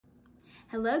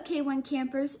Hello K1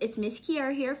 campers, it's Miss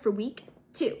Kiara here for week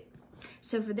 2.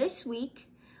 So for this week,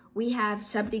 we have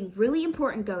something really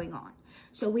important going on.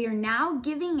 So we are now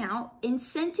giving out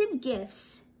incentive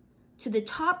gifts to the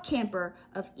top camper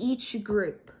of each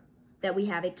group that we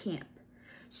have at camp.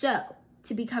 So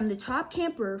to become the top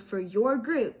camper for your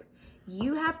group,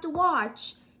 you have to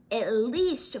watch at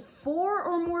least 4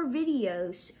 or more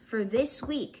videos for this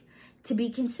week to be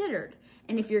considered.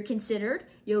 And if you're considered,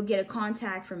 you'll get a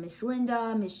contact from Miss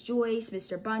Linda, Miss Joyce,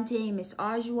 Mr. Bunting, Miss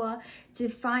Ajwa to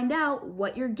find out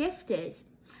what your gift is.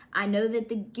 I know that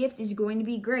the gift is going to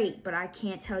be great, but I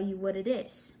can't tell you what it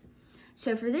is.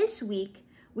 So for this week,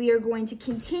 we are going to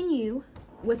continue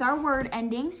with our word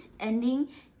endings, ending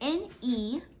in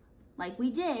E, like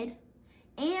we did,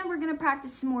 and we're going to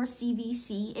practice some more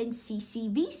CVC and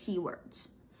CCVC words.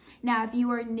 Now, if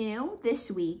you are new this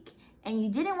week and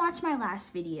you didn't watch my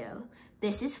last video,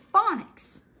 this is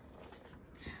phonics.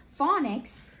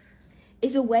 Phonics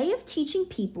is a way of teaching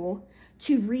people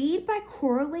to read by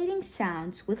correlating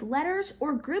sounds with letters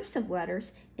or groups of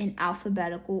letters in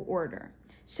alphabetical order.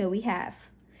 So we have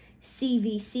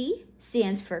CVC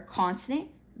stands for consonant,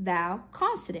 vowel,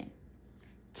 consonant.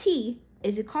 T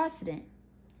is a consonant.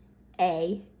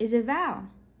 A is a vowel.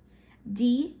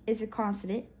 D is a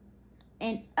consonant.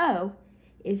 And O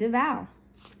is a vowel.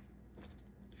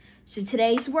 So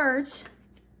today's words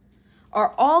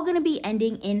are all going to be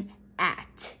ending in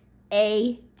at,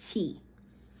 A-T.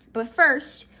 But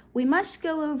first, we must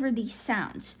go over these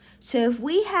sounds. So if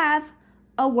we have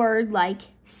a word like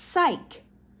Sike,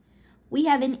 we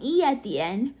have an E at the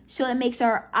end, so it makes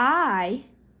our I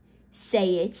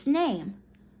say its name.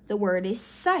 The word is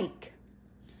Sike.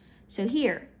 So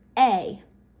here, A.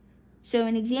 So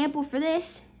an example for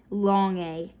this, long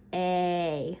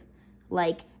A,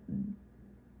 like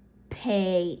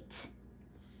pate.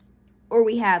 Or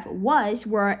we have was,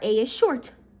 where our A is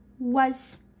short,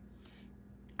 was.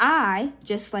 I,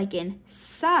 just like in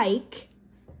Sike,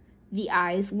 the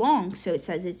I is long, so it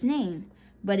says its name.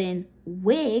 But in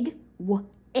wig,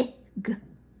 w-I-g,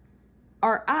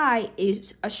 our I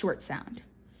is a short sound.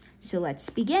 So let's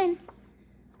begin.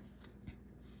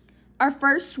 Our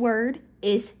first word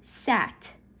is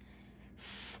sat.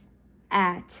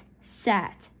 S-at,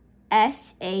 sat,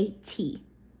 S-A-T.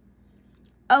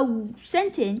 A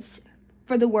sentence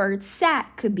for the word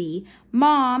sat could be,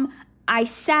 Mom, I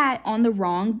sat on the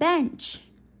wrong bench.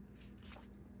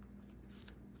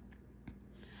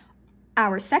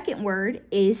 Our second word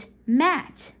is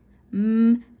mat.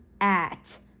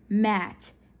 M-at,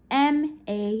 mat,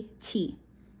 M-A-T.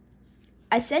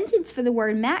 A sentence for the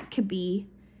word mat could be,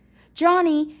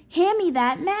 Johnny, hand me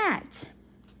that mat.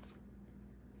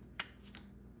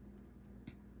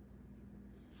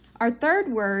 Our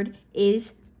third word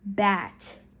is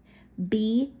bat.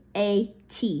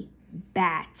 B-A-T,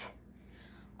 bat.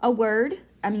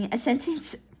 A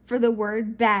sentence for the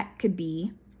word bat could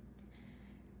be,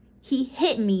 he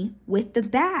hit me with the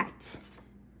bat.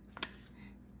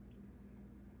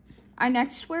 Our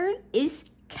next word is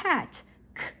cat.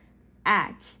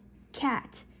 K-at,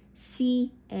 cat.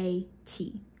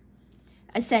 C-A-T.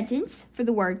 A sentence for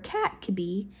the word cat could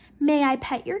be, may I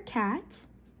pet your cat?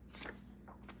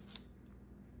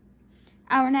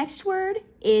 Our next word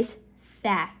is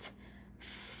fat.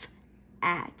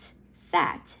 F-at,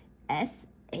 fat.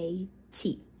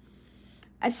 F-A-T.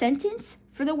 A sentence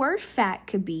for the word fat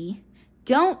could be,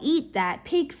 don't eat that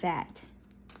pig fat.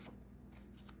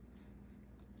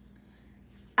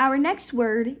 Our next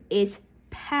word is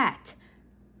pat.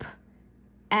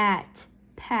 P-at,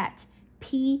 pat.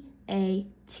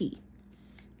 P-A-T.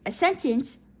 A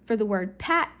sentence for the word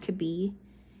pat could be,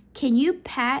 can you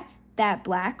pat that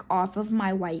black off of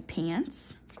my white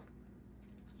pants?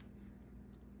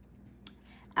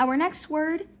 Our next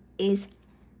word is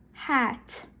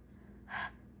hat.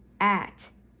 At,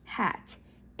 hat.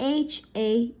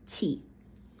 H-A-T.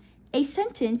 A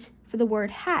sentence for the word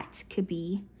hat could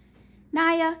be,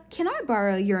 Naya, can I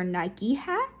borrow your Nike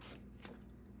hat?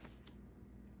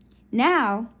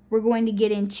 Now, we're going to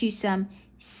get into some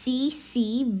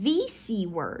CCVC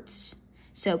words.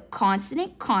 So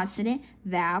consonant, consonant,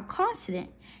 vowel, consonant.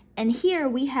 And here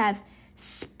we have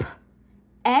sp,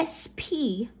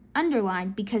 S-P,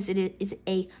 underlined because it is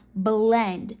a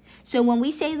blend. So when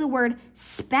we say the word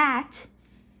spat,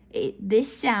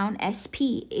 this sound,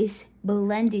 S-P, is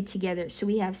blended together. So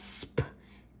we have sp,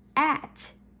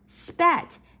 at,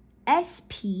 spat,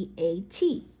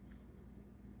 S-P-A-T.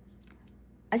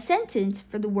 A sentence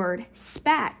for the word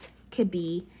spat could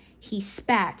be, he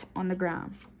spat on the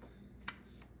ground.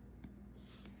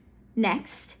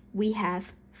 Next, we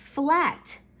have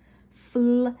flat.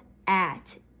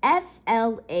 Flat.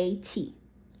 F-L-A-T.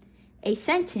 A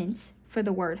sentence for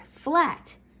the word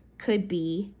flat could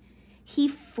be, he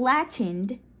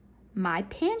flattened my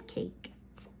pancake.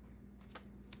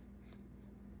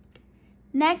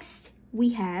 Next,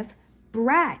 we have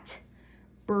brat,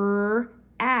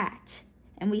 br-at.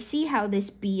 And we see how this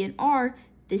B and R,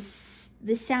 this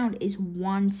sound is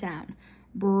one sound.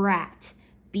 Brat,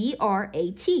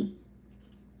 B-R-A-T.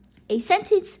 A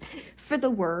sentence for the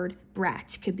word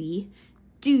brat could be,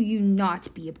 do you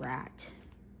not be a brat?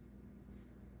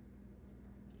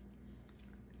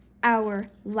 Our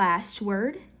last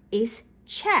word is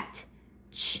chat,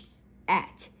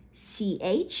 ch-at,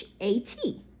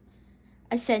 C-H-A-T.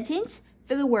 A sentence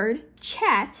for the word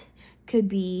chat could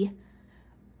be,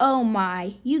 oh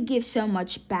my, you give so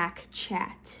much back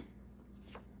chat.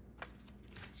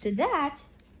 So that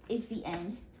is the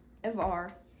end of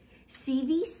our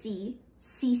CVC,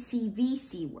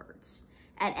 CCVC words.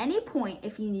 At any point,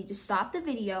 if you need to stop the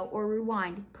video or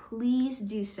rewind, please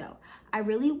do so. I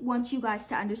really want you guys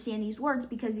to understand these words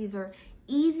because these are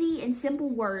easy and simple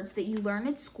words that you learn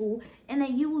at school and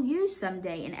that you will use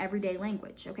someday in everyday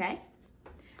language, okay?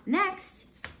 Next,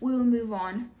 we will move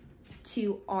on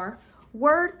to our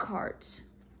word cards.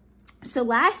 So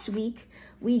last week,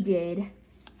 we did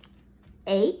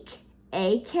ache,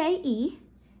 A-K-E,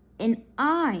 and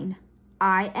ein,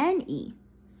 I-N-E.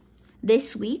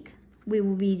 This week, we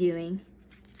will be doing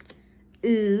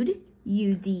ood,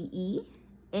 U-D-E,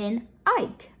 and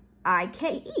Ike,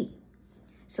 I-K-E.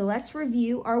 So let's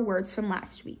review our words from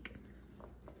last week.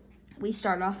 We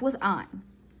start off with ein.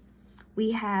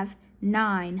 We have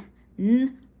nine,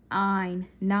 N-ein,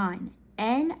 nine,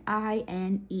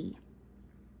 N-I-N-E.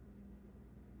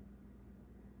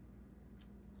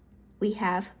 We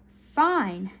have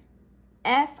fine,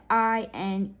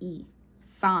 F-I-N-E,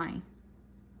 fine.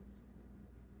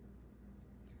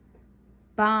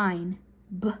 Bine,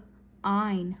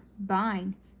 B-ein,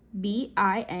 bine,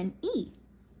 B-I-N-E.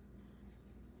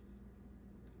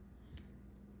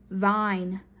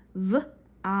 Vine,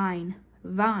 V-ein,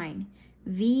 vine,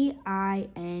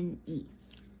 V-I-N-E.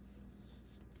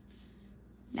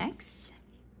 Next.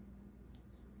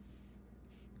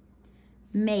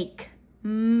 Make,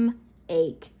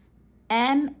 M-ake,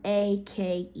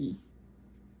 M-A-K-E.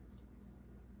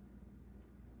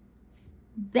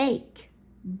 Bake,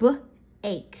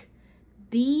 B-ake,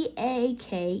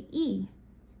 B-A-K-E.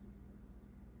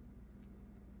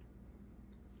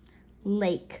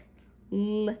 Lake,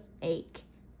 L-ake,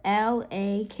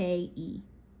 L-A-K-E.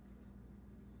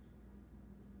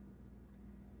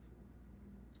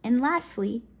 And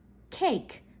lastly,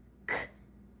 cake,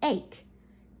 K-ake,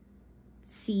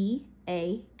 C-A-K-E.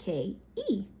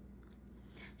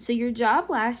 So your job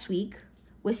last week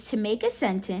was to make a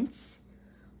sentence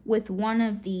with one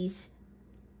of these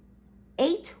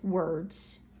 8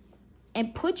 words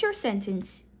and put your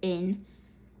sentence in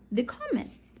the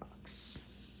comment box.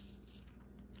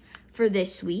 For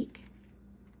this week,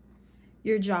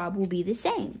 your job will be the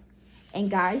same. And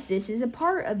guys, this is a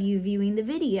part of you viewing the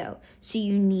video. So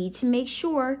you need to make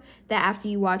sure that after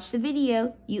you watch the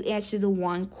video, you answer the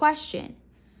one question.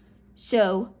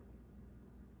 So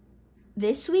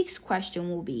this week's question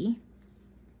will be,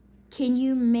 can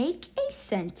you make a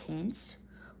sentence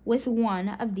with one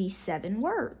of these 7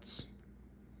 words?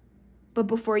 But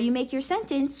before you make your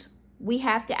sentence, we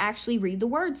have to actually read the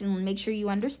words and make sure you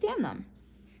understand them.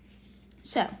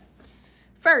 So,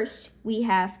 first we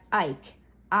have Ike,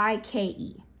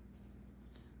 I-K-E.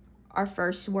 Our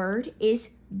first word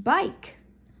is bike,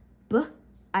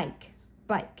 B-ike,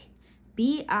 bike,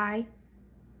 B-I-K-E.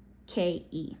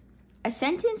 A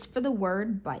sentence for the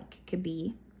word bike could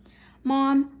be,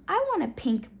 Mom, I want a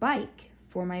pink bike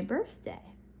for my birthday.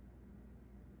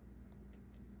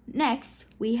 Next,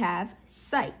 we have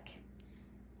Sike,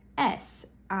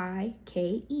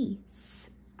 S-I-K-E,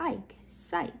 Sike,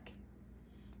 Sike.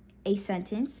 A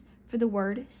sentence for the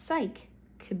word Sike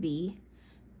could be,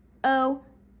 oh,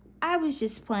 I was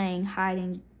just playing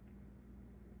hiding.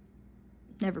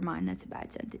 Never mind, that's a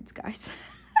bad sentence, guys.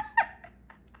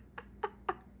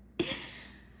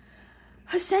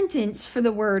 A sentence for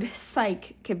the word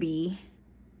psych could be,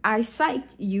 I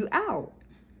psyched you out.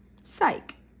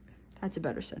 Psych. That's a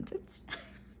better sentence.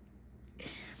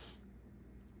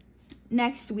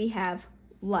 Next, we have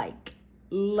like,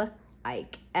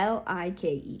 L-ike,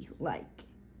 L-I-K-E, like.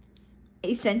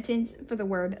 A sentence for the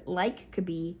word like could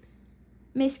be,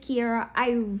 Miss Kiara,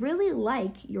 I really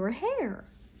like your hair.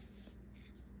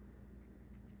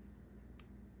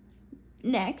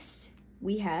 Next,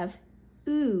 we have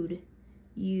ood,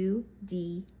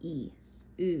 U-D-E,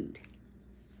 ood.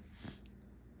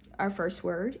 Our first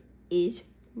word is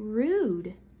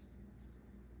rude,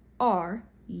 R-U-D-E,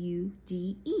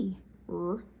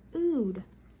 Rude.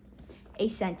 A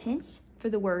sentence for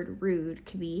the word rude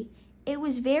could be, it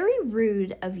was very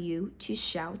rude of you to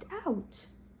shout out.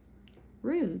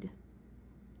 Rude.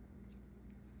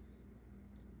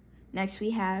 Next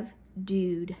we have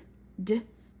dude.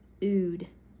 Dude.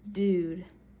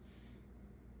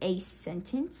 A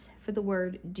sentence for the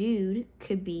word dude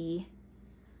could be,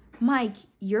 Mike,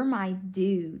 you're my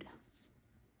dude.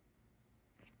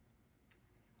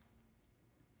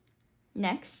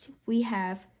 Next, we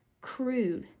have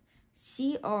crude.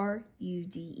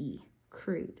 C-R-U-D-E.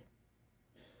 Crude.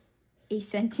 A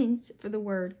sentence for the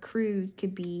word crude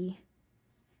could be,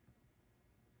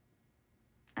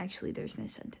 actually, there's no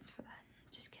sentence for that.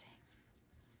 Just kidding.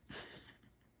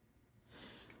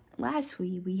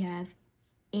 Lastly, we have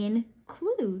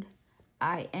include.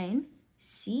 I-N-C-L-U-D-E.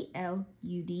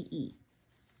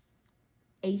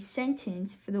 A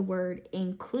sentence for the word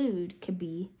include could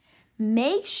be,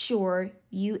 make sure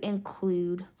you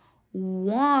include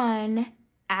one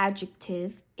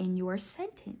adjective in your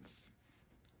sentence.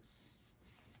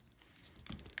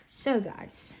 So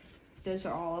guys, those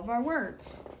are all of our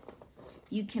words.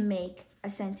 You can make a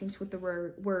sentence with the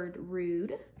word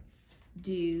rude,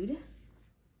 dude,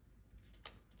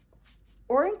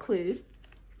 or include,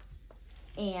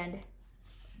 and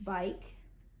bike,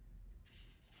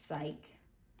 psych,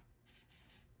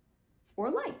 or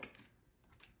like.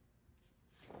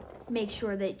 Make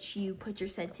sure that you put your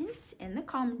sentence in the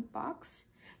comment box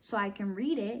so I can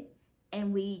read it,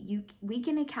 and we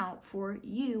can account for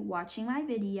you watching my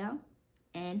video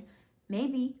and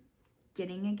maybe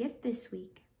getting a gift this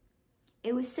week.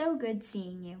 It was so good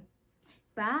seeing you.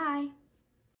 Bye.